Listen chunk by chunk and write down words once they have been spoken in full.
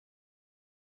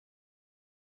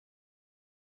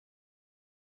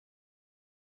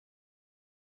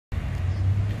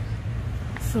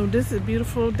So this is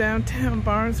beautiful downtown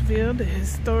Barnesville, the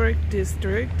historic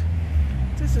district.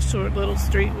 Just a short little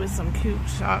street with some cute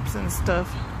shops and stuff.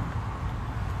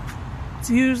 It's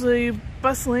usually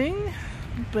bustling,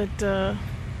 but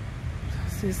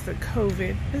since the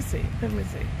COVID, let me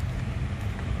see.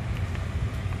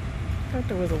 I thought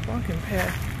there was a walking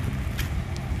path.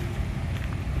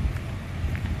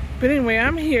 But anyway,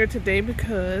 I'm here today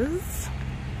because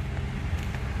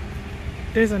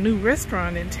there's a new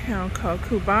restaurant in town called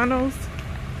Cubanos.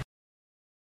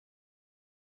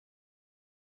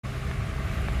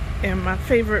 And my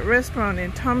favorite restaurant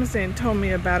in Thomason told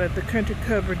me about it, the Country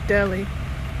Covered Deli.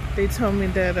 They told me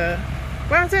that,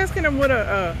 well, I was asking them what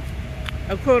a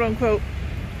quote-unquote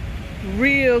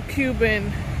real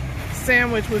Cuban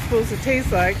sandwich was supposed to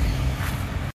taste like.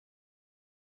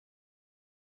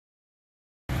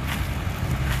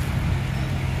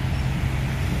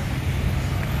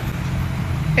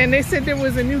 And they said there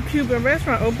was a new Cuban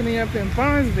restaurant opening up in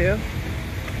Barnesville.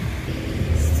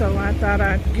 So I thought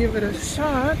I'd give it a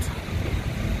shot.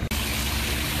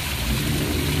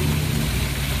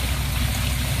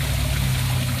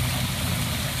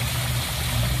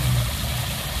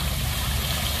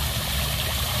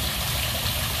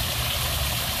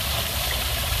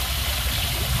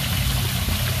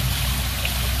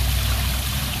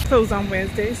 Closed on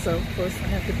Wednesday, so of course I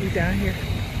have to be down here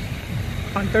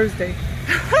on Thursday.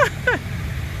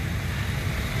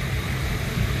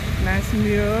 Nice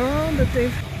mural that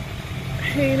they've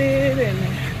painted and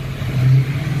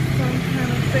some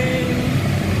kind of thing.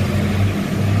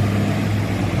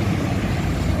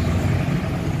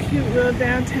 Cute little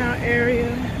downtown area.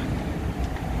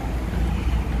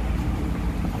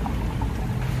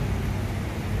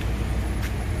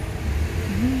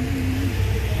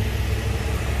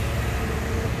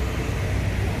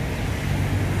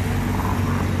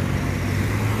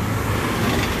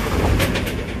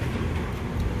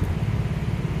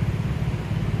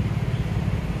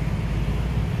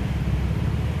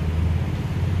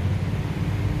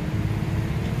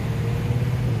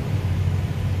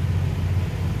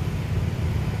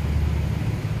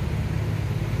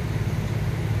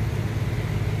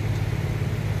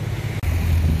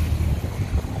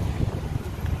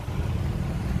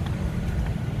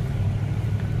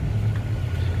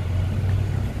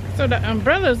 So the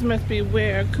umbrellas must be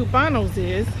where Cubanos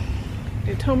is.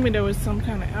 They told me there was some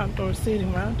kind of outdoor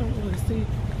seating, but I don't really see.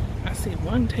 I see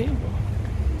one table.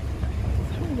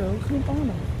 There we go,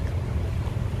 Cubanos.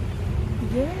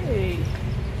 Yay!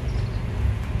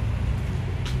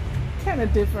 Kind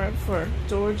of different for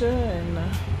Georgia and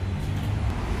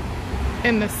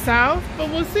in the South,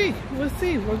 but we'll see. We'll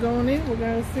see. We're going in. We're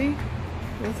gonna see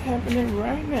what's happening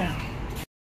right now.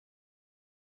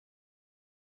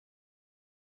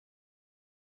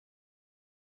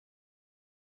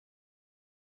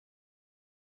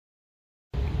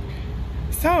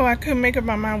 So I couldn't make up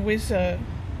my mind which kind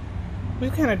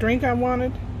of drink I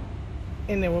wanted,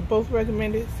 and they were both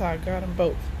recommended, so I got them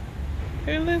both.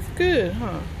 It looks good,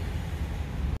 huh?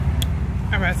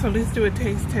 All right, so let's do a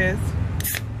taste test.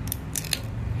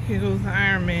 Here goes the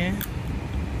Iron Man. I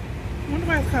wonder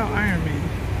why it's called Iron Man.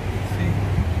 Let's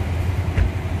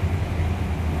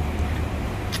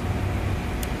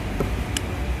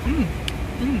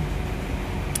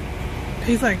see.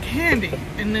 Tastes like candy,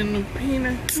 and then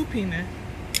lupina.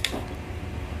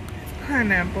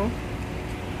 Pineapple.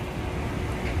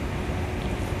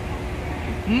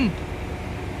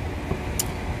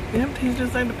 Yep, tastes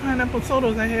just like the pineapple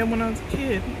sodas I had when I was a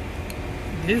kid.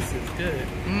 This is good.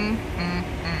 We're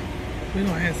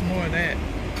gonna have some more of that.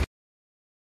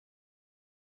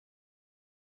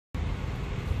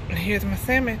 And here's my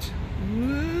sandwich.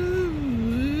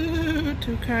 Ooh,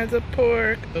 2 kinds of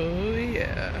pork. Oh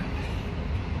yeah.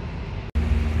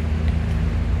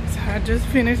 I just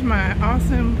finished my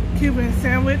awesome Cuban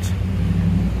sandwich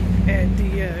at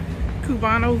the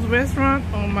Cubanos restaurant.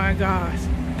 Oh my gosh.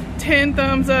 10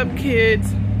 thumbs up,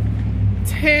 kids.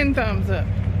 10 thumbs up.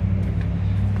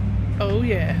 Oh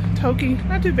yeah. Toki,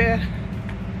 not too bad.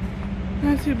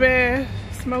 Not too bad.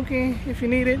 Smoking if you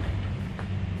need it.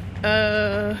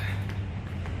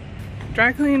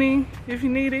 Dry cleaning if you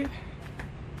need it.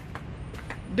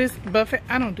 This buffet,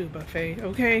 I don't do buffet,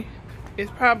 okay?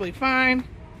 It's probably fine.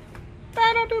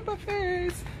 I don't do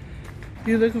buffets.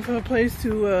 You're looking for a place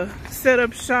to set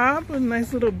up shop, a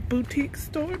nice little boutique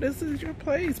store, this is your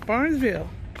place, Barnesville.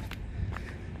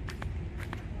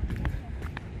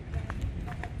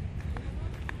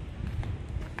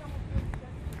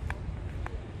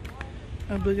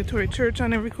 Obligatory church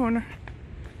on every corner.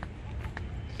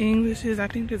 Englishes, I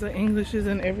think there's an Englishes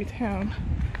in every town.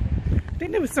 I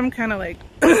think there was some kind of like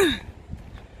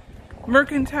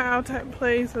mercantile type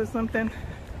place or something.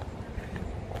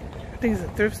 I think it's a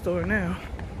thrift store now.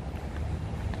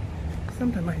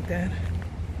 Something like that.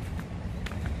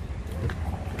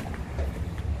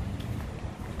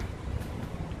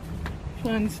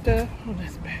 Fun stuff. Oh,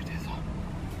 let's back this off.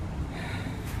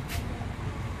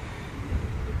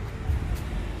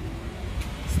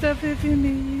 Stuff if you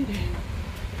need it.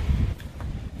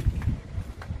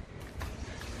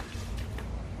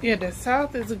 Yeah, the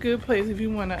South is a good place if you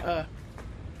want to,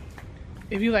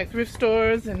 if you like thrift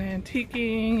stores and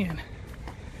antiquing and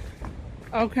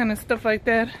all kind of stuff like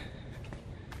that.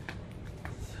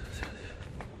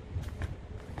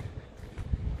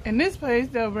 And this place,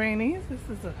 Del Rainey's, this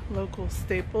is a local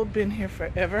staple, been here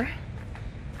forever.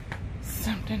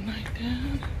 Something like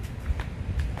that.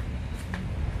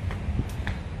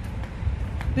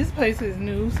 This place is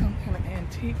new, some kind of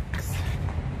antiques.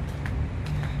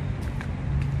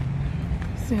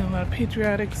 Seeing a lot of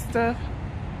patriotic stuff.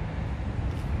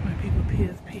 My people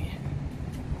PSP.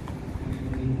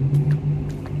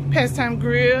 Pastime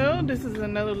Grill, this is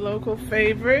another local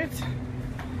favorite.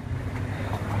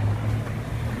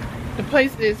 The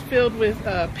place is filled with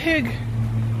pig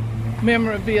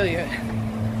memorabilia.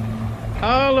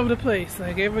 All over the place,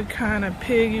 like every kind of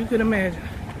pig you could imagine.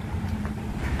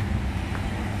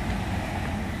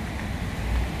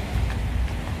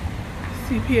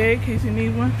 CPA, in case you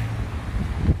need one.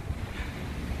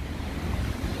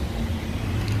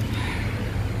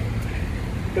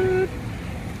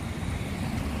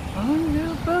 On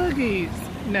your buggies.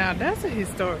 Now that's a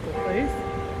historical place.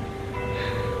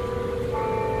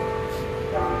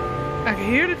 I can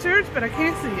hear the church, but I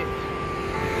can't see it.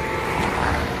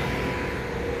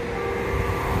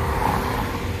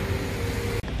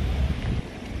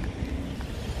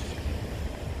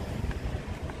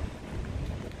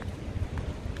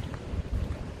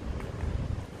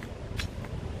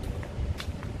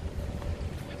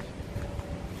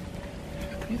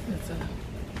 This is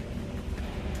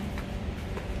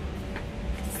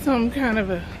some kind of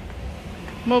a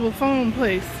mobile phone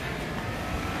place.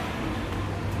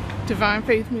 Divine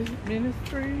Faith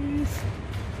Ministries.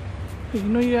 You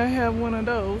know you gotta have one of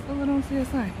those. Oh, I don't see a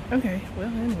sign. Okay, well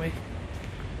anyway.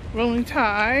 Rolling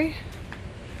Tide.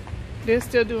 They're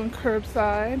still doing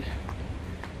curbside.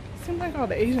 Seems like all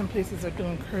the Asian places are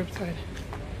doing curbside.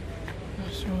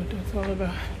 Not sure what that's all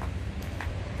about.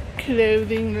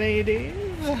 Clothing ladies.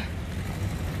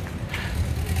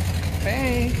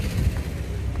 Bank.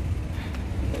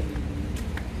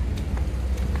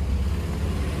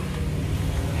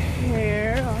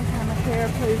 Hair, all kind of hair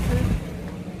places.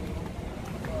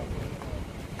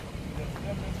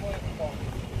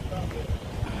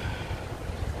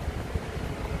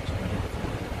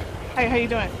 Hey, how you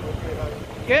doing?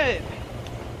 Good.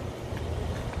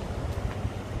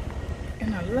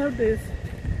 And I love this.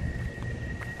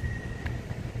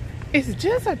 It's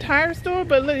just a tire store,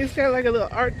 but look, it's got like a little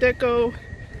Art Deco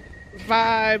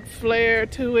vibe, flair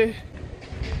to it.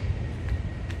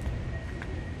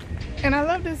 And I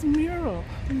love this mural.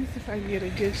 Let me see if I can get a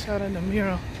good shot of the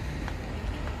mural.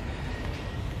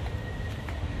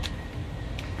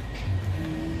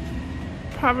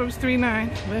 Proverbs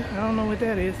 3:9. Well, I don't know what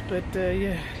that is, but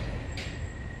yeah.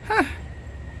 Huh.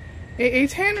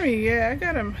 H. Henry, yeah, I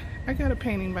got him. I got a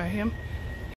painting by him.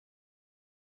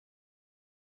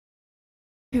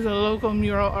 He's a local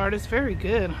mural artist. Very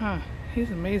good, huh?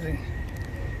 He's amazing.